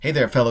Hey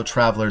there, fellow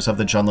travelers of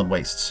the Junland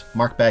Wastes.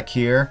 Mark back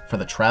here for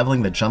the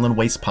Traveling the Junland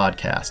Wastes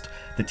podcast,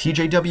 the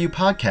TJW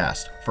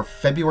podcast for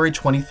February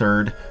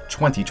 23rd,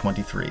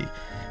 2023.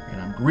 And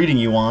I'm greeting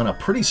you on a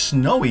pretty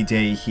snowy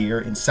day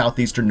here in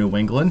southeastern New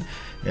England.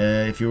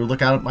 If you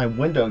look out at my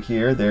window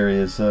here, there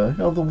is,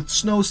 the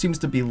snow seems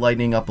to be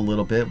lightening up a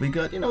little bit. We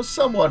got,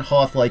 somewhat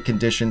Hoth-like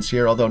conditions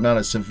here, although not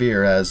as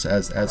severe as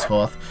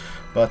Hoth.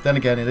 But then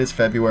again, it is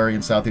February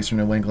in southeastern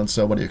New England,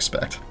 so what do you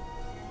expect?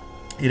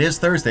 It is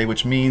Thursday,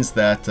 which means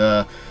that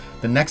the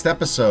next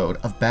episode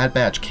of Bad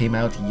Batch came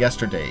out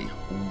yesterday,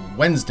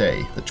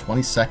 Wednesday, the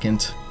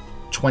 22nd,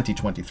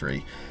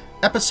 2023.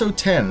 Episode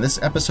 10.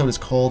 This episode is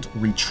called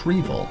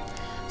Retrieval.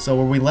 So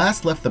where we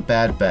last left the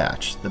Bad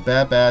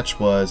Batch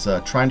was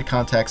trying to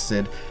contact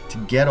Cid to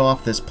get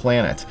off this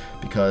planet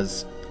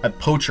because a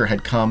poacher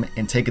had come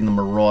and taken the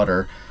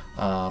Marauder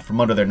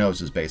from under their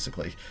noses,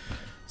 basically.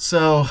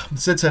 So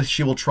Cid said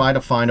she will try to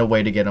find a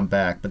way to get him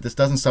back, but this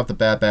doesn't stop the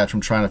Bad Batch from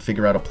trying to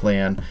figure out a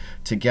plan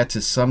to get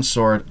to some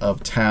sort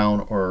of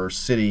town or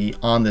city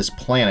on this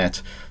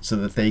planet so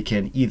that they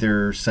can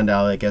either send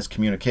out,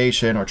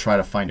 communication or try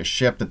to find a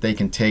ship that they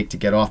can take to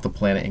get off the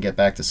planet and get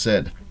back to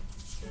Cid.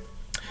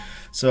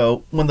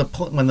 So when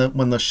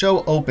the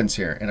show opens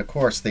here, and of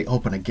course they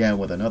open again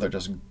with another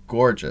just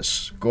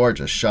gorgeous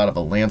shot of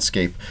a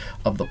landscape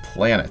of the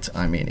planet.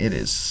 I mean, it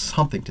is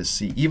something to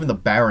see. Even the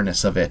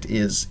barrenness of it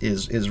is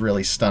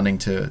really stunning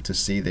to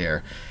see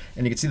there.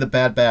 And you can see the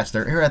Bad Batch.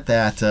 They're at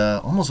that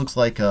almost looks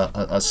like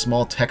a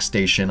small tech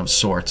station of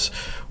sorts,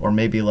 or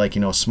maybe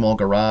a small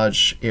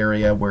garage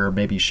area where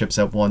maybe ships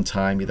at one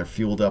time either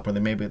fueled up or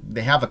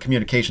they have a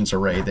communications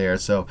array there.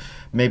 So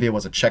maybe it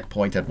was a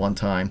checkpoint at one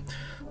time.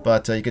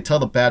 But you can tell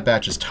the Bad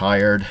Batch is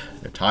tired.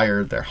 They're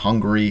tired. They're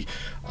hungry.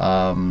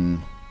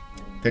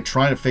 They're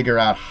trying to figure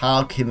out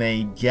how can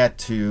they get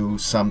to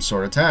some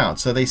sort of town.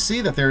 So they see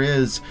that there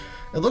is,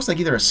 it looks like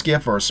either a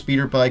skiff or a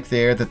speeder bike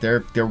there that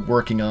they're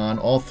working on.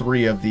 All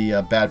three of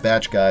the Bad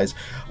Batch guys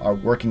are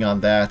working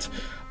on that.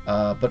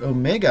 But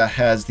Omega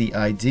has the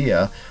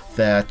idea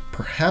that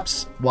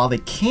perhaps while they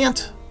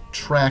can't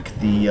track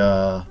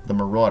the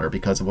Marauder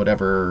because of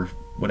whatever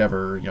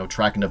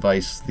tracking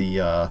device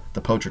the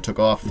poacher took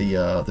off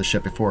the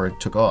ship before it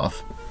took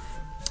off.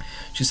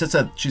 She said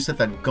that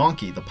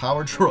Gonky, the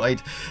power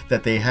droid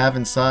that they have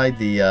inside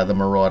the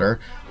Marauder,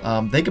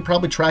 they could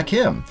probably track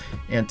him.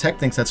 And Tech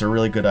thinks that's a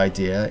really good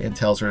idea and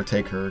tells her to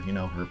take her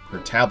her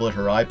tablet,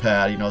 her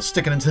iPad,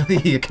 stick it into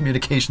the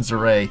communications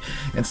array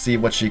and see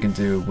what she can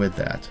do with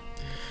that.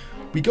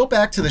 We go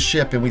back to the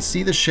ship and we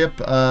see the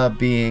ship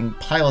being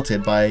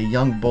piloted by a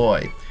young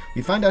boy.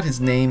 We find out his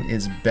name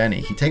is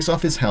Benny. He takes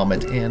off his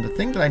helmet, and the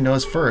thing that I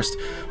noticed first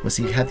was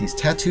he had these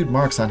tattooed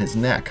marks on his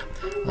neck.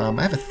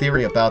 I have a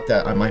theory about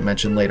that I might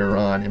mention later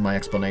on in my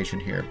explanation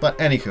here. But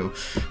anywho,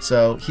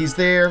 so he's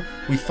there.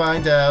 We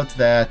find out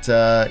that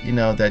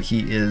that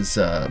he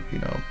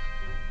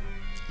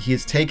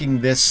is taking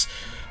this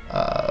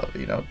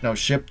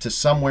ship to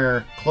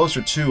somewhere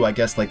closer to, I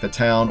guess, like the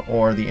town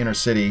or the inner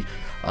city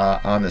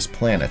on this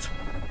planet.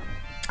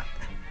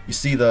 You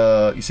see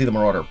the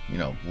Marauder,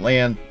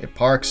 land. It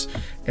parks,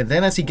 and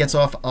then as he gets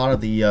off out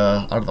of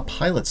the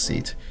pilot's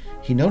seat,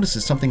 he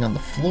notices something on the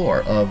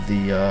floor of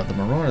the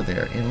Marauder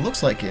there, and it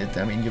looks like it.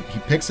 I mean, he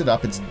picks it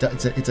up.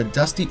 It's a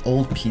dusty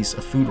old piece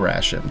of food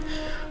ration,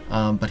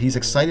 but he's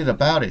excited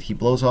about it. He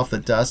blows off the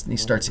dust and he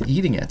starts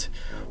eating it,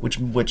 which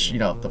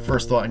the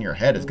first thought in your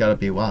head has got to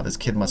be, wow, this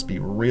kid must be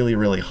really,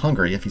 really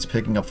hungry if he's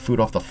picking up food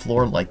off the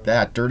floor like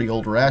that, dirty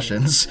old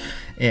rations,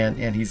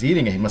 and he's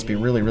eating it. He must be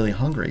really, really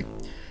hungry.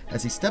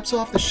 As he steps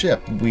off the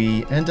ship,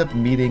 we end up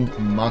meeting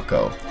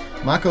Mako.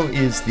 Mako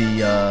is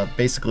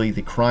basically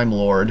the crime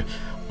lord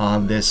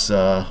on this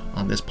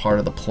part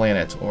of the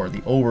planet, or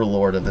the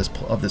overlord of this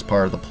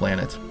part of the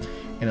planet.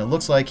 And it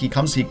looks like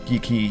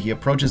he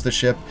approaches the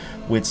ship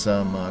with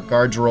some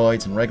guard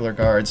droids and regular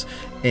guards,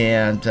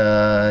 and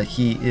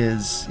he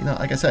is,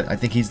 like I said, I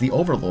think he's the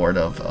overlord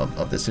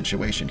of this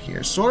situation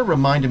here. Sort of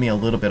reminded me a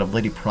little bit of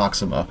Lady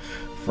Proxima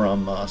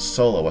from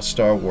Solo, a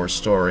Star Wars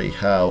story,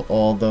 how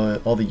all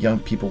the young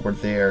people were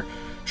there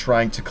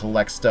trying to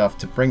collect stuff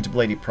to bring to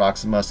Lady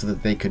Proxima so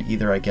that they could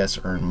either, I guess,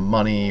 earn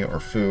money or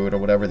food or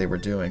whatever they were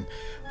doing.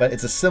 But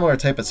it's a similar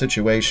type of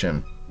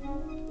situation.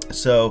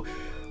 So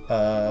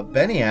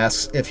Benny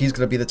asks if he's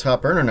going to be the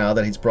top earner now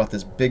that he's brought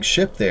this big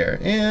ship there.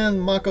 And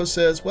Mako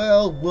says,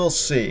 well, we'll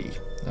see.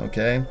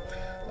 Okay?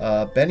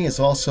 Benny is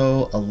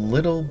also a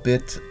little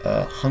bit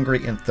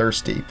hungry and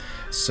thirsty.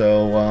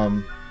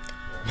 So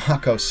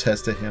Mako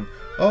says to him,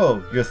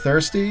 "Oh, you're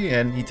thirsty?"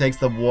 And he takes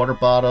the water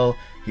bottle.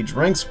 He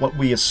drinks what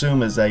we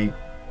assume is a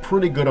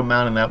pretty good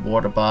amount in that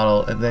water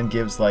bottle, and then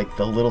gives the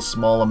little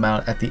small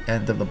amount at the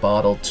end of the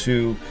bottle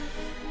to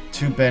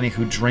Benny,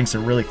 who drinks it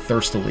really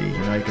thirstily.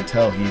 You can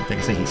tell they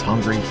say he's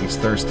hungry, he's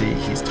thirsty,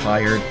 he's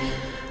tired.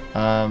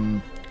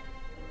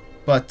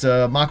 But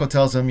Mako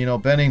tells him,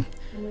 Benny,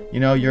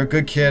 you're a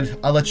good kid.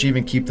 I'll let you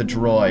even keep the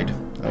droid.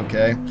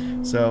 Okay?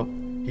 So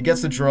he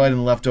gets the droid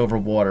and leftover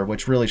water,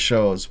 which really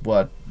shows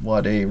what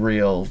a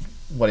real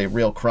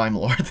crime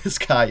lord this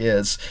guy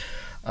is.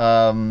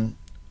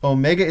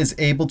 Omega is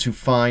able to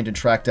find and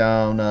track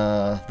down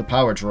the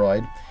power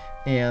droid,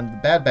 and the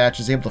Bad Batch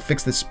is able to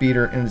fix the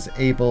speeder and is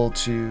able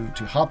to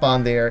hop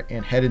on there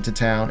and head into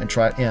town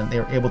and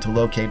they're able to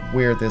locate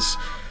where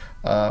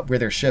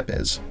their ship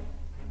is.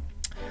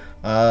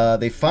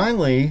 They find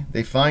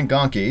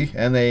Gonki,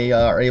 and they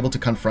are able to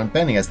confront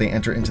Benny as they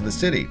enter into the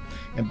city.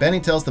 And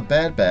Benny tells the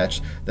Bad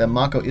Batch that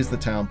Mako is the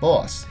town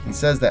boss. He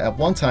says that at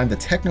one time the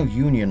Techno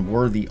Union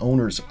were the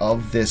owners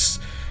of this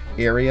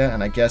area,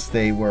 and I guess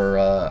they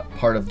were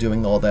part of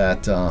doing all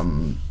that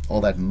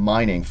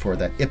mining for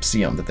that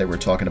Ipsium that they were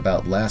talking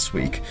about last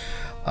week.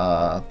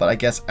 But I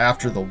guess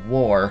after the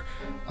war,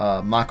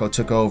 Mako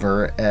took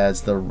over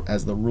as the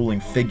ruling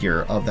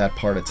figure of that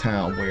part of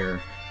town,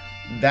 where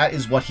that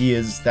is what he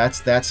is.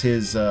 That's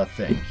his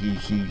thing.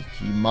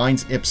 He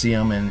mines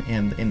Ipsium,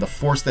 and the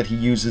force that he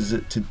uses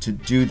to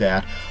do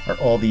that are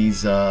all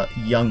these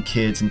young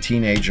kids and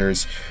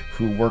teenagers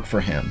who work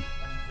for him.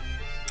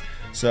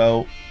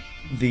 So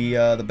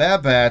the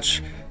Bad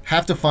Batch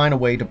have to find a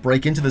way to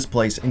break into this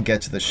place and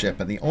get to the ship,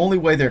 and the only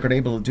way they're going to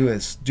be able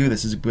to do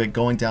this is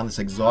going down this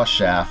exhaust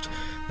shaft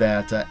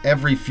that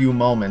every few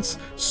moments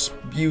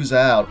spews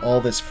out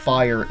all this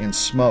fire and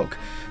smoke.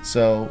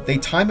 So they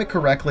time it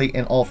correctly,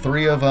 and all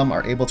three of them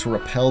are able to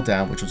rappel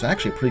down, which was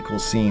actually a pretty cool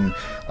scene,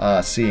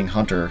 seeing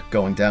Hunter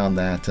going down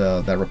that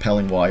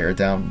rappelling wire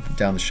down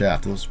the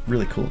shaft. It was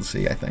really cool to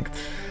see, I think.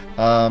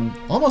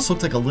 Almost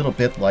looked like a little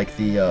bit like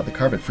the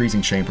carbon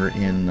freezing chamber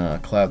in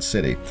Cloud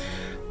City.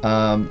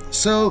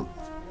 So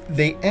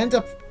they end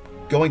up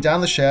going down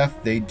the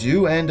shaft. They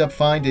do end up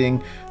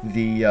finding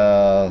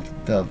the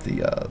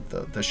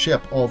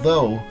ship.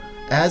 Although,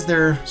 as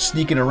they're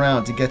sneaking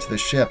around to get to the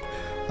ship,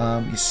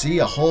 you see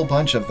a whole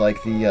bunch of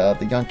like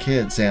the young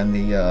kids and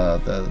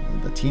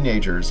the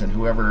teenagers and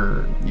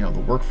whoever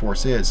the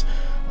workforce is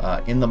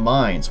in the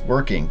mines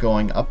working,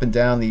 going up and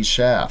down these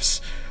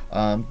shafts.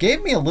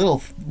 Gave me a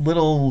little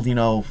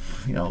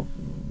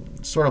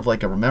sort of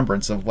like a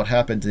remembrance of what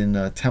happened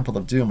in Temple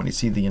of Doom when you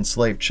see the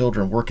enslaved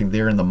children working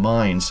there in the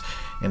mines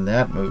in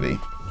that movie.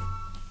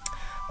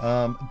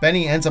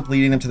 Benny ends up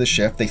leading them to the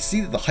ship. They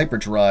see that the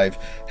hyperdrive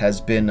has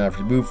been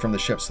removed from the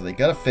ship, so they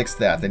gotta fix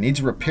that. They need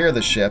to repair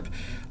the ship,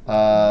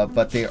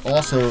 but they're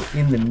also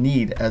in the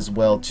need as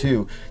well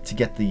too to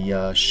get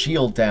the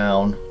shield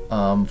down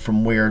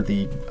from where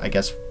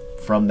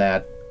from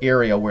that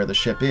area where the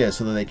ship is,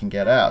 so that they can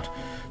get out.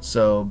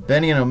 So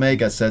Benny and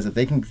Omega says that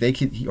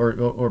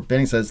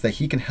Benny says that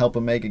he can help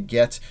Omega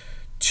get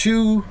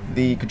to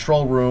the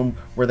control room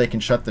where they can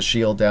shut the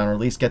shield down, or at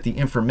least get the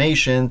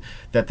information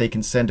that they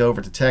can send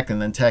over to Tech,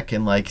 and then Tech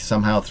can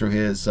somehow through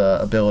his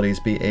abilities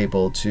be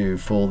able to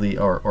fully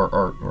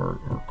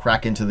or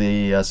crack into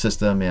the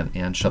system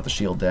and shut the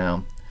shield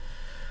down.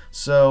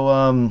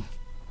 So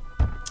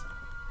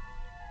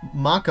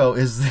Mako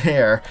is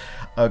there.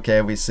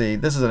 Okay, we see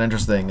this is an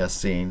interesting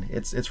scene.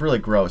 It's really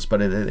gross, but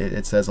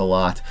it says a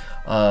lot.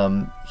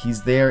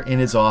 He's there in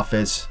his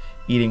office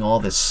eating all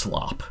this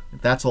slop.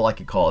 That's all I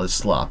could call it, is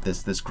slop.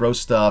 This gross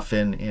stuff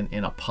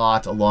in a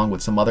pot, along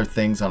with some other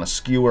things on a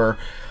skewer.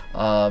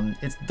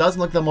 It doesn't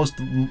look the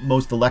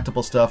most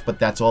delectable stuff, but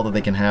that's all that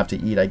they can have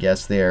to eat, I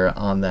guess, there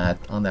on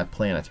that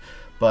planet.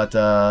 But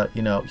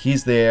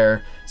he's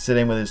there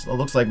sitting with his. It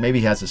looks like maybe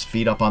he has his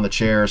feet up on the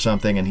chair or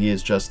something, and he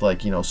is just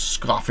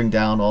scoffing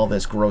down all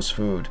this gross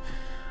food.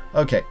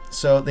 Okay,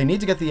 so they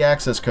need to get the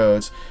access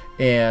codes,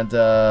 and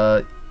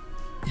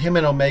him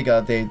and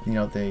Omega, they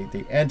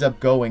end up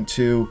going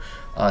to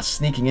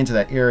sneaking into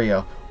that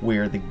area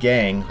where the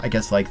gang, I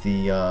guess like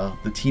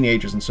the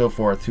teenagers and so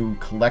forth who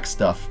collect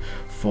stuff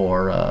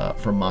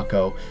for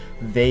Mako,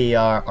 they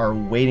are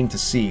waiting to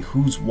see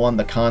who's won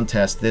the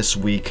contest this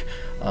week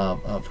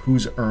of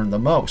who's earned the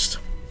most.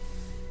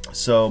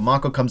 So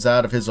Mako comes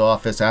out of his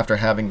office after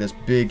having this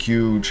big,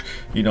 huge,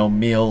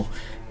 meal.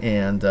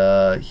 And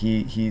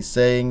he's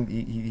saying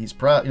he's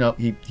proud.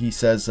 He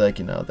says that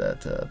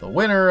the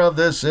winner of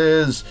this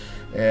is,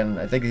 and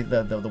I think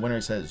the winner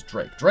says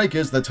Drake. Drake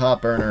is the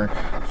top earner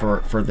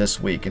for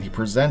this week, and he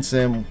presents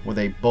him with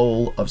a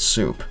bowl of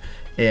soup.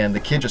 And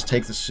the kid just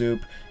takes the soup.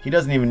 He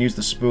doesn't even use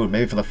the spoon,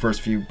 maybe for the first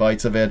few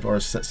bites of it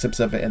or sips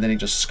of it, and then he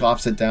just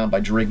scoffs it down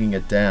by drinking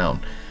it down.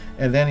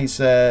 And then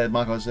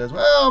Mako says,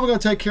 well, I'm going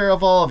to take care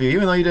of all of you,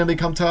 even though you didn't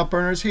become top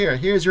earners.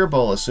 Here's your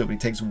bowl of soup. He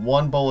takes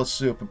one bowl of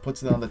soup and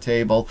puts it on the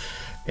table,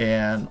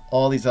 and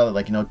all these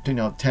other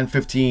 10,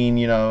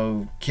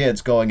 15,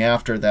 kids going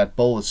after that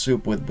bowl of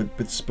soup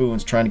with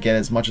spoons, trying to get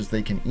as much as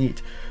they can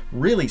eat.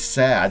 Really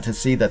sad to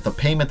see that the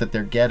payment that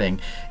they're getting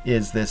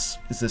is this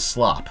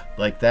slop.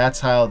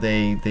 That's how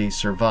they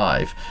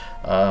survive.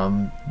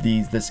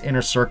 This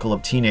inner circle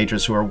of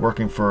teenagers who are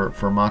working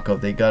for Mako,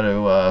 they got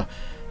to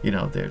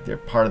they're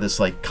part of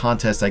this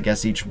contest, I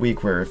guess, each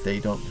week, where if they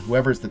don't,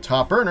 whoever's the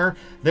top earner,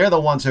 they're the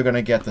ones who are going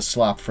to get the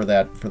slop for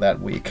that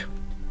week.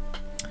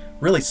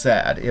 Really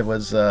sad. It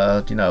was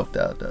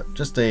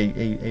just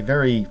a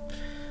very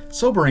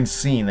sobering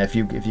scene, if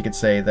you could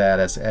say that,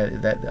 as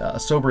a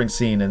sobering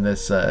scene in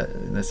this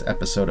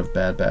episode of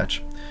Bad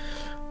Batch.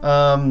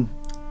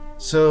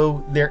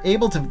 So they're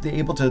able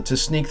to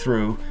sneak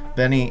through,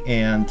 Benny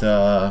and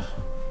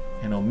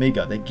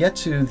Omega. They get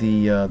to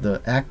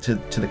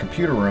to the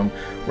computer room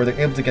where they're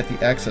able to get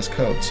the access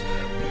codes.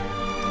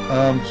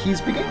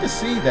 He's beginning to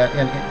see that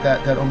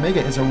that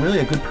Omega is really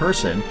a good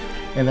person,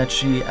 and that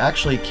she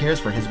actually cares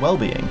for his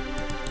well-being.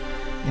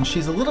 And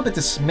she's a little bit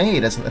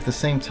dismayed at the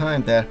same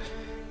time that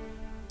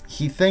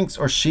he thinks,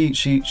 or she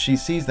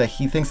sees that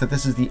he thinks that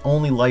this is the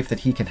only life that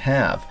he can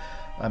have.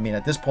 I mean,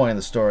 at this point in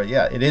the story,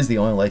 yeah, it is the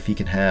only life he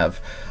can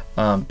have,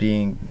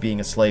 being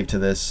a slave to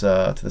this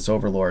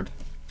overlord.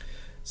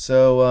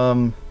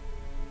 So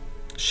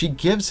she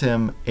gives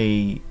him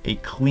a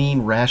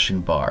clean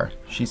ration bar.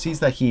 She sees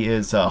that he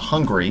is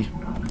hungry.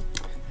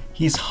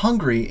 He's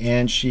hungry,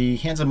 and she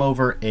hands him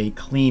over a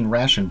clean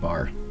ration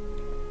bar.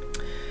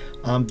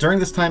 During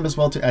this time as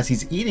well, as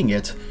he's eating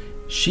it,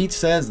 she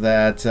says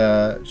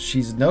that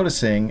she's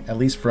noticing, at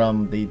least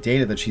from the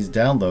data that she's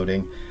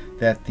downloading,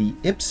 that the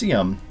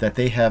Ipsium that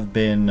they have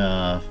been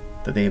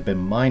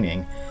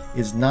mining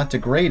is not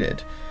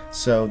degraded.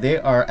 So they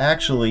are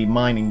actually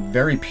mining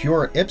very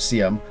pure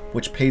Ipsium,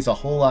 which pays a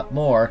whole lot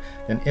more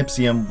than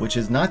Ipsium which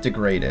is not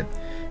degraded.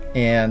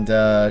 And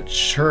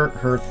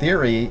her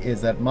theory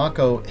is that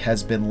Mako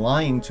has been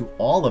lying to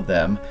all of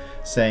them,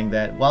 saying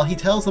that while he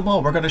tells them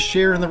all, we're going to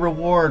share in the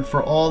reward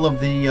for all of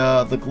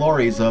the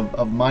glories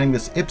of mining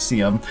this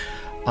Ipsium,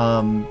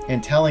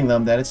 and telling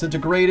them that it's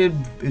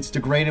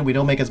degraded, we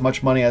don't make as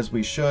much money as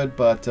we should,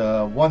 but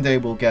one day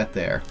we'll get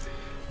there.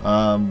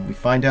 We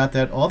find out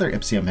that all their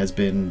Ipsium has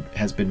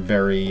been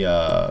very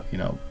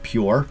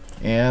pure,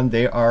 and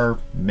they are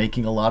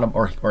making a lot of,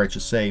 or I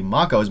should say,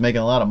 Mako is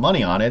making a lot of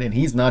money on it, and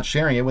he's not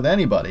sharing it with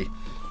anybody.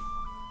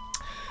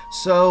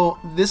 So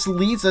this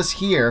leads us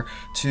here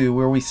to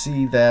where we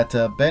see that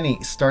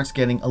Benny starts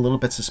getting a little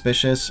bit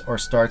suspicious, or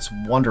starts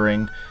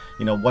wondering,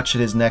 what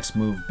should his next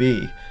move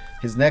be.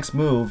 His next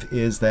move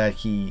is that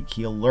he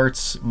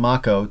alerts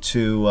Mako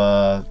to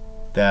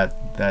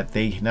that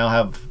they now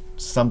have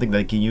something that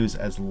he can use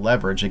as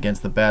leverage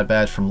against the Bad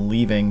Batch from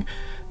leaving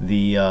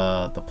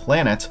the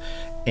planet,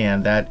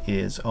 and that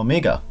is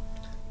Omega.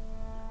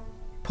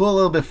 Pull a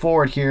little bit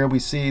forward here, we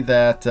see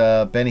that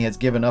Benny has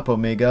given up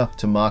Omega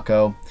to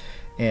Mako,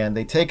 and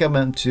they take him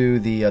into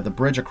the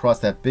bridge across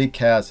that big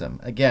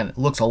chasm. Again, it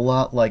looks a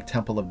lot like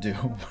Temple of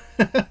Doom,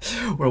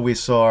 where we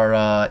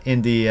saw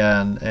Indy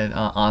and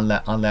on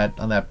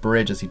that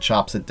bridge as he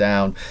chops it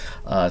down,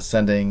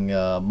 sending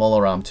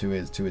Molaram to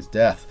his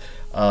death.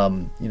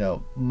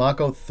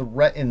 Mako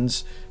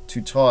threatens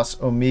to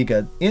toss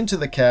Omega into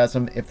the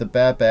chasm if the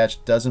Bad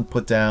Batch doesn't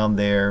put down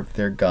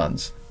their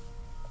guns.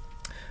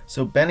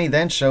 So Benny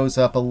then shows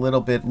up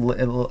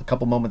a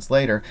couple moments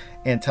later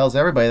and tells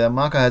everybody that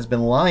Mako has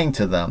been lying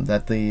to them,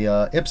 that the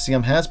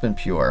Ipsium has been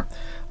pure.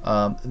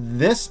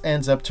 This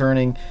ends up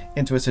turning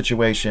into a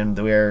situation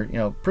where,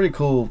 pretty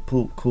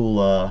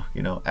cool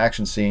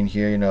action scene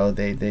here.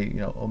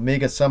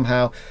 Omega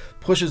somehow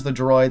pushes the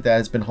droid that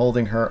has been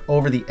holding her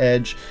over the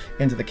edge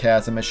into the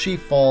chasm. As she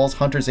falls,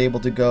 Hunter's able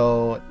to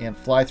go and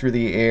fly through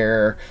the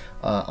air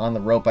on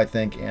the rope, I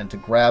think, and to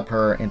grab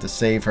her and to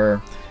save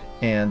her.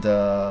 And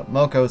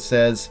Mako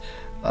says,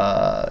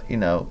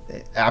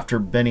 after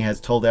Benny has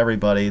told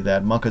everybody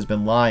that Mako's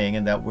been lying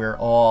and that we've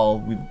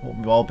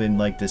all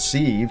been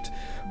deceived,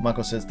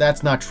 Mako says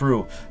that's not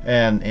true,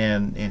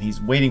 and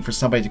he's waiting for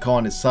somebody to call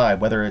on his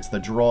side, whether it's the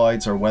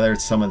droids or whether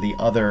it's some of the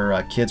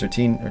other kids or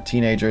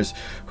teenagers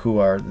who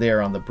are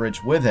there on the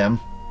bridge with him.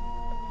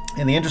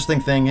 And the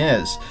interesting thing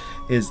is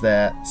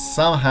that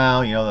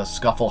somehow the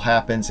scuffle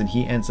happens and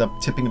he ends up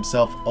tipping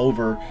himself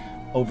over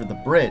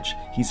the bridge.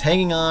 He's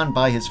hanging on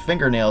by his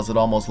fingernails, it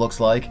almost looks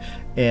like,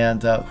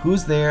 and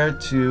who's there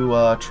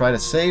to try to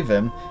save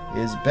him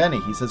is Benny.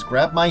 He says,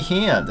 grab my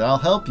hand and I'll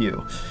help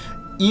you.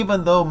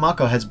 Even though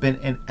Mako has been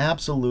an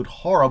absolute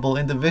horrible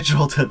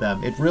individual to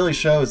them, it really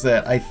shows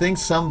that I think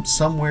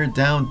somewhere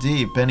down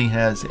deep, Benny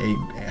has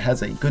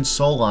a good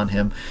soul on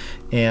him,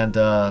 and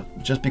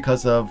just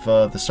because of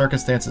the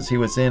circumstances he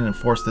was in and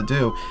forced to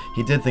do,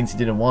 he did things he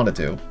didn't want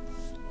to do.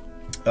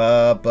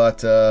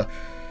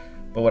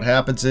 But what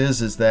happens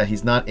is that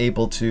he's not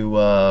able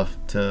to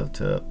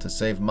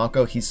save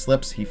Mako. He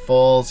slips, he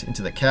falls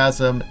into the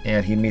chasm,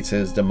 and he meets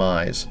his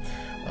demise.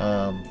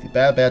 The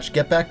Bad Batch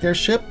get back their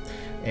ship,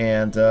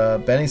 and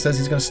Benny says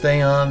he's going to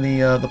stay on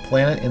the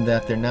planet, and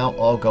that they're now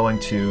all going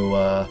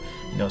to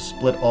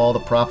split all the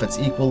profits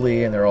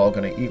equally, and they're all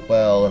going to eat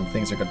well, and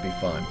things are going to be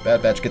fine.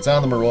 Bad Batch gets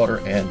on the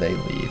Marauder, and they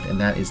leave, and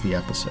that is the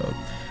episode.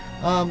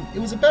 It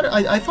was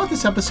I thought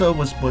this episode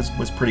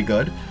was pretty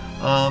good.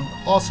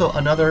 Also,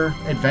 another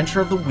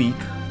adventure of the week,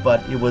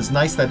 but it was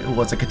nice that it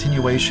was a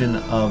continuation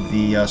of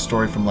the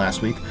story from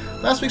last week.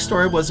 Last week's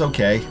story was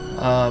okay.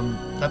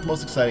 Not the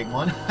most exciting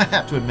one, I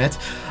have to admit.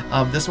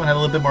 This one had a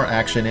little bit more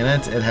action in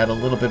it. It had a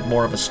little bit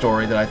more of a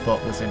story that I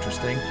thought was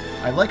interesting.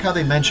 I like how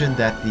they mentioned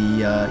that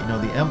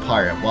the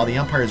Empire, while the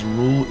Empire's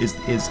rule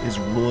is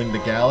ruling the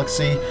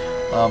galaxy,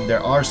 there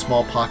are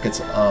small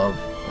pockets of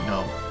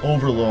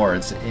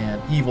overlords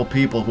and evil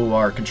people who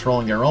are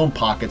controlling their own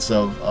pockets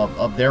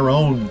of their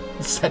own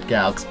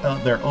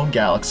their own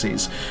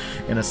galaxies,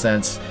 in a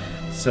sense.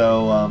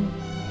 So,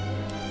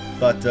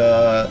 but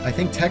I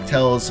think Tech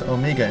tells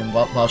Omega, and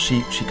while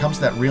she comes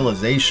to that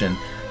realization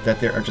that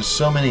there are just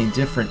so many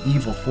different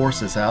evil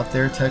forces out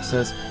there, Tech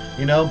says,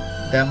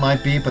 that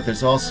might be, but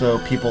there's also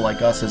people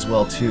like us as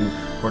well too,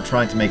 who are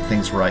trying to make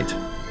things right,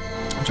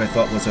 which I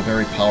thought was a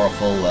very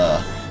powerful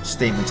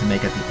statement to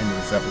make at the end of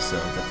this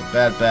episode, that the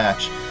Bad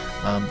Batch,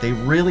 they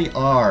really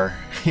are,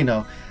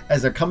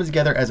 as they're coming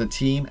together as a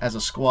team, as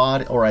a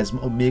squad, or as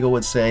Omega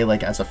would say,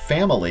 like as a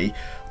family,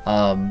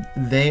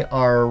 they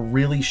are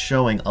really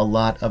showing a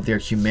lot of their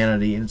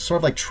humanity and sort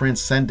of like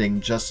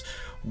transcending just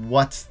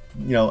what,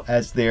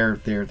 as their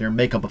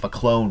makeup of a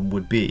clone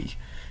would be.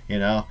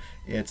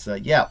 It's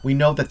we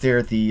know that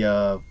they're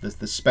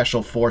the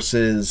special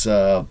forces,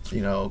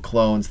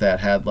 clones that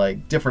had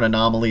like different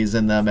anomalies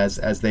in them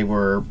as they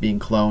were being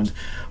cloned,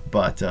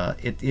 but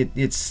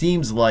it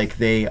seems like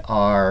they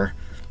are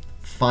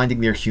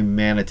finding their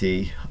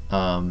humanity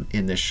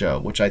in this show,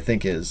 which I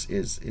think is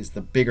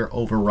the bigger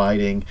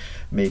overriding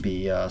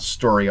maybe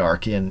story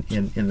arc in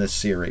this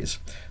series.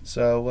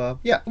 So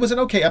it was an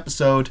okay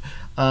episode.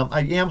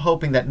 I am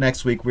hoping that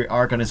next week we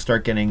are going to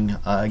start getting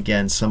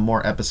again some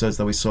more episodes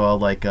that we saw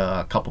like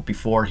a couple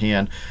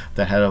beforehand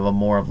that had a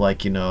more of like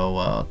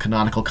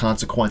canonical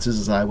consequences,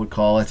 as I would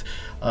call it,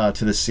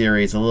 to the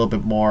series. A little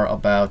bit more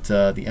about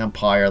the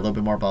Empire, a little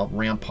bit more about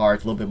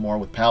Rampart, a little bit more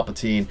with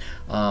Palpatine.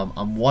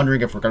 I'm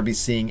wondering if we're going to be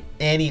seeing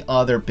any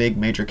other big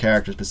major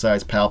characters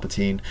besides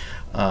Palpatine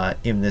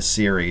in this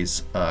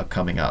series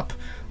coming up.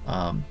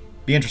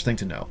 Be interesting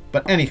to know.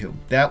 But anywho,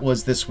 that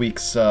was this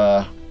week's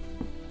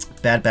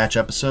Bad Batch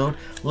episode.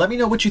 Let me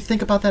know what you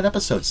think about that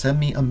episode. Send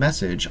me a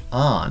message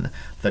on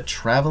the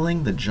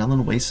Traveling the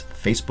Jundland Waste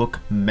Facebook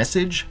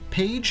message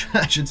page,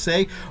 I should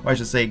say. Or I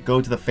should say,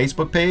 go to the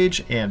Facebook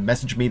page and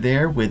message me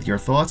there with your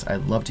thoughts.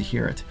 I'd love to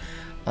hear it.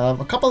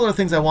 A couple other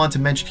things I wanted to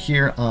mention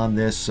here on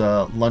this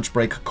lunch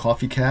break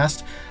coffee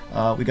cast.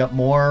 We got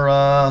more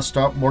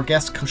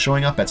guests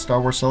showing up at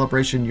Star Wars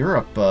Celebration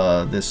Europe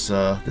this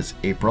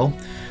April.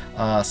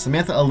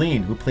 Samantha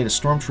Aline, who played a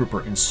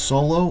stormtrooper in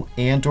Solo,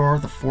 Andor,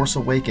 The Force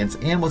Awakens,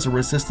 and was a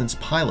Resistance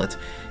pilot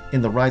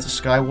in The Rise of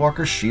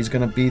Skywalker, she's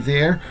going to be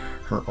there.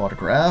 Her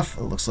autograph,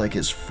 it looks like,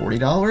 is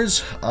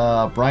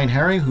 $40. Brian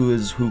Herring, who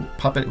is the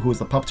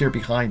puppeteer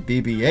behind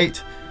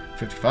BB-8,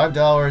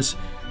 $55.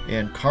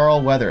 And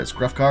Carl Weathers,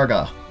 Gruff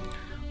Karga,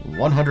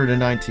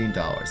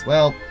 $119.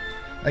 Well,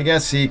 I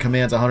guess he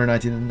commands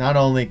 119. Not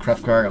only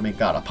Gruff Karga,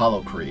 God,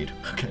 Apollo Creed.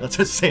 Okay, let's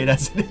just say it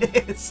as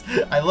it is.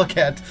 I look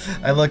at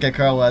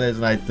Carl Weathers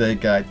and I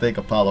think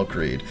Apollo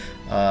Creed.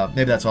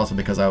 Maybe that's also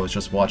because I was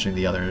just watching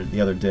the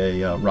other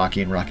day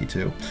Rocky and Rocky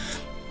 2.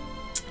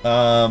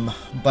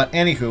 But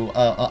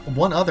anywho,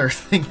 one other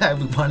thing that I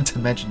wanted to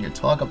mention here,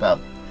 talk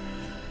about,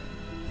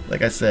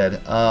 like I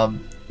said,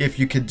 if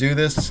you could do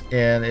this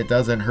and it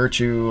doesn't hurt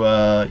you,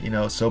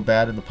 so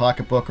bad in the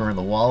pocketbook or in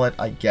the wallet,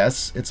 I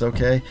guess it's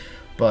okay.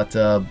 But,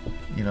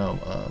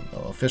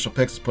 Official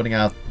Pix is putting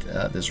out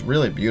this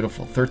really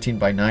beautiful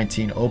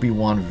 13x19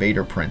 Obi-Wan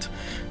Vader print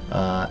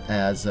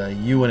as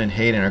Ewan and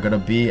Hayden are going to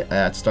be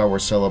at Star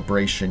Wars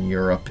Celebration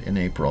Europe in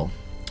April.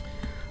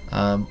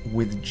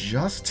 With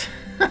just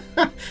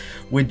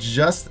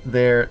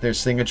their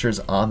signatures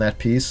on that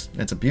piece.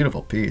 It's a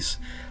beautiful piece.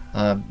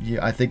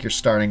 I think you're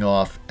starting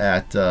off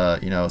at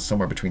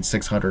somewhere between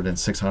 $600 and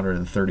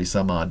 $630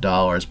 some odd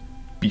dollars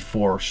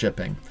before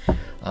shipping.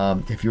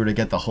 If you were to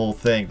get the whole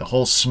thing, the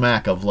whole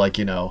smack of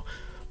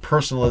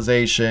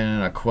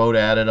personalization, a quote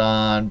added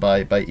on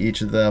by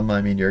each of them,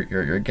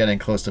 you're getting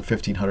close to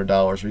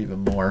 $1,500 or even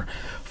more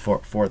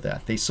for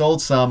that. They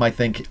sold some, I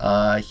think,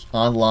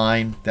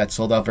 online that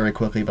sold out very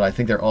quickly, but I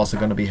think they're also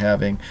going to be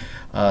having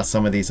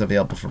some of these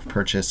available for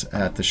purchase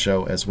at the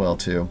show as well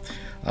too.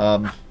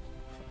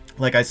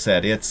 Like I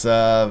said, it's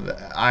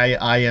I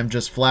am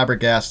just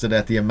flabbergasted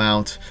at the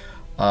amount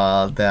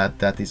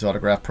that these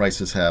autograph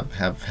prices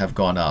have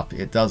gone up.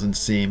 It doesn't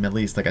seem, at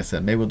least, like I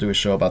said, maybe we'll do a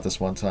show about this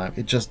one time.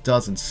 It just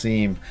doesn't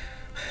seem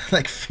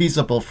like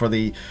feasible for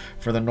the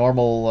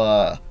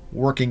normal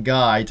working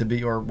guy to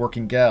be, or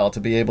working gal to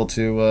be able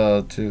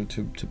to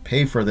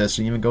pay for this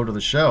and even go to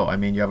the show.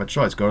 You have a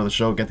choice: go to the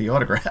show, get the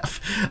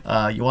autograph.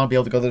 You want to be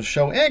able to go to the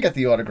show and get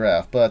the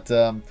autograph, but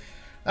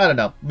I don't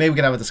know. Maybe we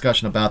can have a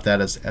discussion about that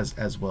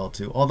as well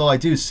too. Although I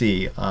do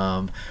see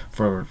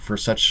for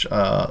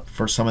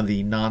some of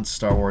the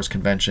non-Star Wars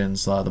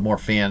conventions, the more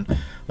fan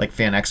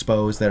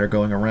expos that are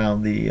going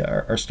around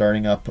are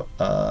starting up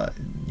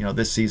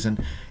this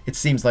season. It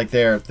seems like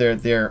their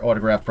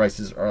autograph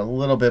prices are a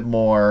little bit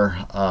more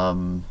I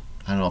don't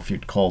know if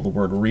you'd call the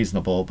word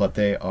reasonable, but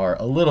they are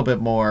a little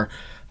bit more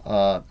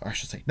I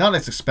should say, not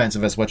as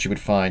expensive as what you would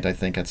find, I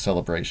think, at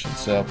Celebration.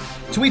 So,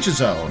 to each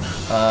his own.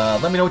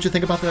 Let me know what you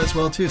think about that as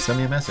well, too. Send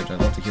me a message. I'd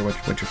love to hear what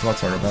your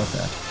thoughts are about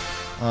that.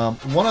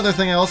 One other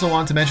thing I also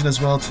wanted to mention as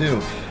well, too.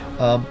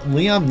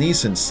 Liam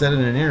Neeson said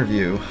in an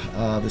interview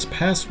this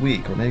past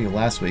week, or maybe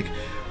last week,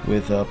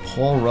 with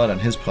Paul Rudd on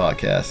his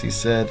podcast, he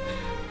said,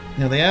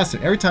 they asked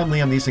him, every time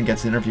Liam Neeson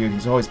gets interviewed,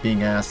 he's always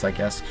being asked, I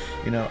guess,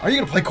 are you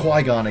going to play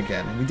Qui-Gon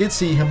again? And we did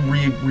see him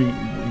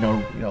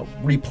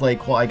replay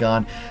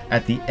Qui-Gon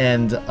at the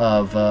end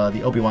of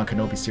the Obi-Wan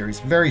Kenobi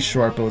series. Very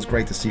short, but it was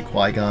great to see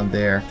Qui-Gon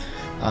there.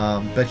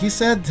 But he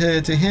said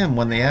to him,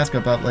 when they asked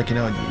him about, do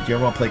you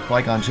ever want to play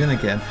Qui-Gon Jinn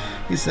again?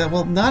 He said,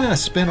 well, not in a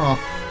spin-off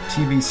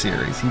TV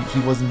series. He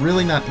was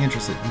really not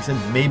interested. He said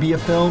maybe a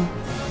film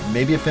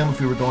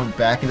if we were going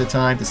back into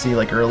time to see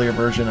earlier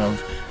version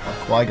of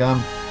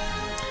Qui-Gon.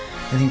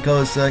 And he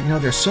goes,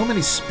 there's so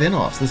many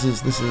spin-offs. This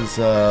is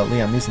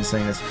Liam Neeson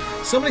saying this.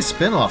 So many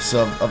spin-offs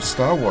of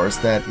Star Wars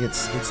that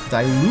it's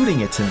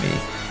diluting it to me,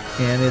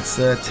 and it's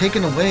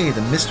taken away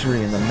the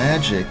mystery and the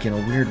magic in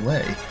a weird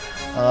way.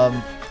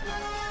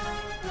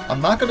 I'm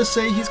not going to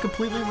say he's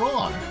completely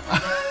wrong.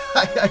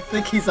 I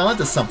think he's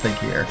onto something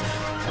here.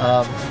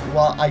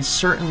 While I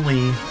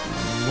certainly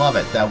love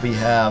it that we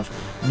have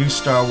new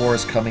Star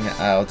Wars coming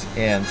out,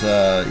 and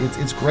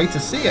it's great to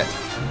see it.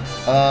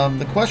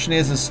 The question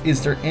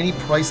is there any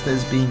price that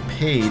is being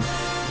paid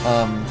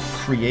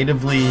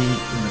creatively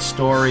in the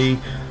story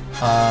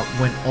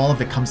when all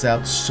of it comes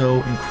out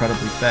so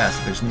incredibly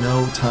fast? There's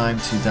no time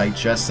to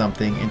digest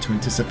something and to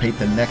anticipate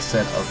the next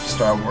set of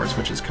Star Wars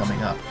which is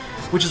coming up,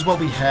 which is what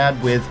we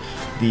had with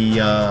the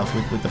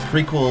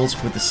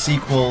prequels, with the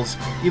sequels,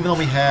 even though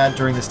we had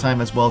during this time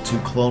as well to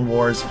Clone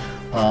Wars.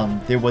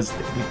 We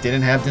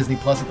didn't have Disney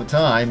Plus at the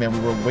time, and we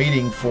were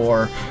waiting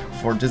for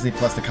Disney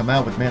Plus to come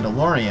out with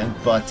Mandalorian,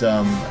 but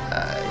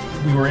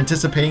we were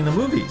anticipating the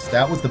movies.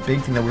 That was the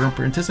big thing that we were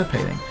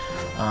anticipating.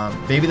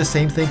 Maybe the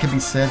same thing can be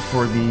said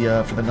for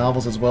the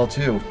novels as well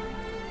too.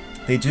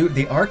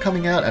 They are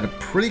coming out at a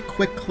pretty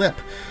quick clip,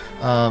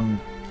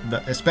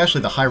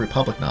 especially the High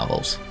Republic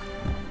novels.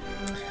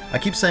 I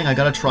keep saying I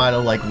gotta try to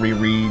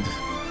reread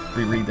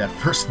that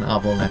first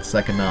novel and that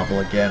second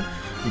novel again,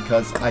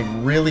 because I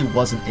really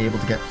wasn't able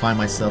to find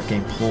myself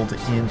getting pulled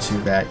into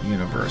that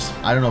universe.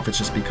 I don't know if it's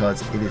just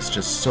because it is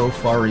just so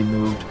far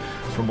removed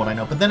from what I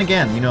know. But then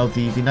again,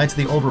 the Knights of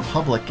the Old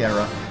Republic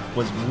era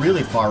was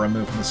really far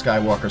removed from the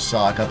Skywalker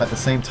saga. But at the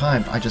same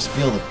time, I just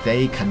feel that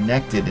they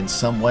connected in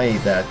some way,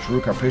 that Drew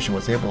Karpyshyn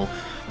was able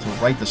to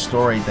write the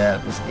story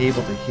that was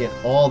able to hit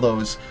all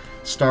those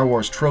Star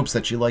Wars tropes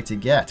that you like to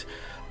get.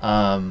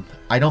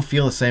 I don't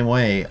feel the same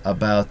way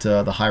about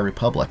the High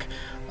Republic.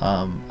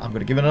 I'm going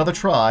to give it another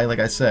try, like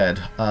I said.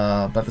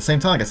 But at the same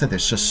time, like I said,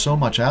 there's just so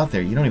much out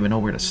there. You don't even know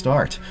where to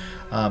start.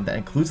 That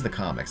includes the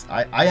comics.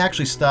 I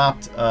actually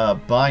stopped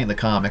buying the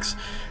comics,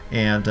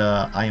 and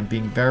I am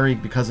being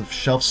because of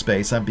shelf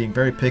space, I'm being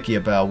very picky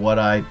about what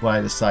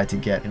I decide to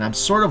get. And I'm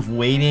sort of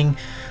waiting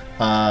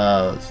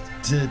to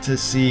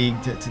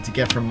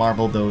get from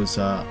Marvel those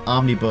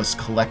omnibus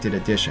collected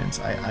editions.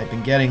 I've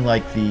been getting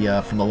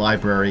from the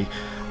library,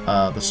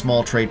 the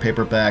small trade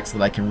paperbacks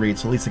that I can read,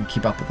 so at least I can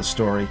keep up with the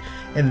story.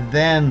 And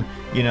then,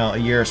 a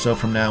year or so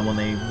from now, when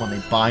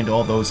they bind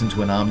all those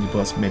into an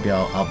omnibus, maybe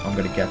I'm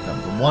going to get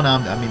them. The one,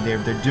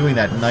 they're doing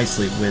that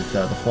nicely with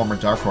the former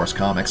Dark Horse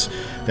comics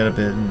that have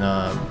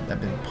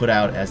been put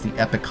out as the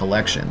Epic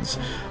Collections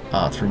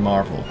through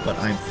Marvel. But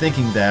I'm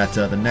thinking that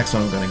the next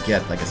one I'm going to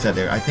get, like I said,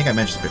 I think I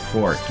mentioned it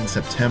before, in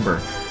September,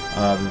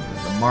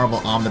 the Marvel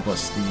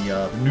Omnibus,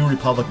 the New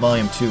Republic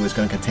Volume 2 is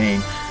going to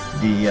contain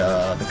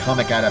the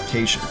comic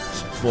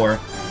adaptations for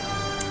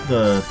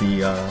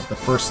the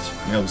first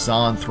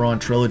Zahn Thrawn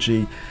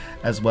trilogy,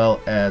 as well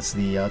as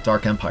the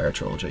Dark Empire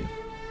trilogy.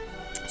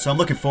 So I'm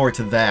looking forward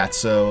to that.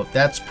 So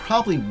that's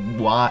probably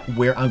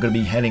where I'm going to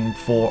be heading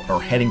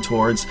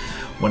towards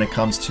when it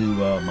comes to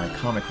my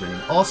comic reading.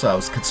 Also, I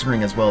was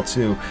considering as well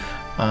too,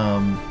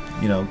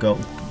 go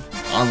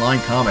online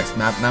comics.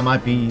 That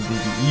might be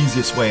the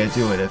easiest way to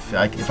do it if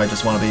I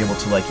just want to be able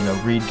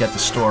to read, get the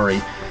story.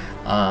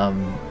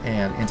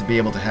 And to be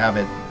able to have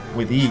it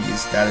with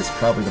ease, that is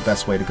probably the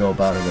best way to go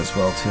about it as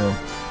well too.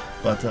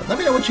 But let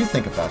me know what you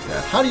think about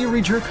that. How do you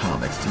read your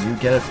comics? Do you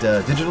get it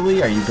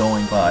digitally? Are you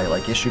going by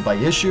issue by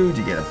issue? Do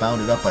you get it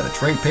bounded up by the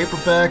trade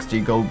paperbacks? Do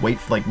you go wait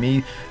for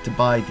me to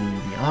buy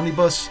the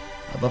omnibus?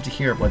 I'd love to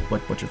hear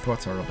what your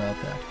thoughts are about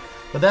that.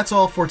 But that's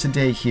all for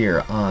today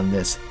here on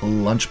this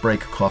lunch break,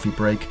 coffee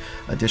break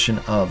edition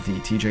of the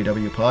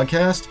TJW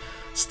podcast.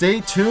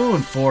 Stay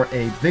tuned for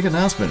a big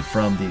announcement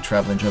from the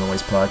Traveling General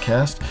Waste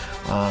podcast.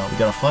 We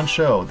got a fun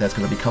show that's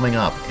going to be coming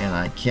up, and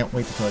I can't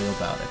wait to tell you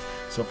about it.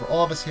 So for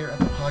all of us here at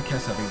the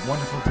podcast, have a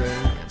wonderful day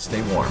and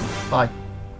stay warm. Bye.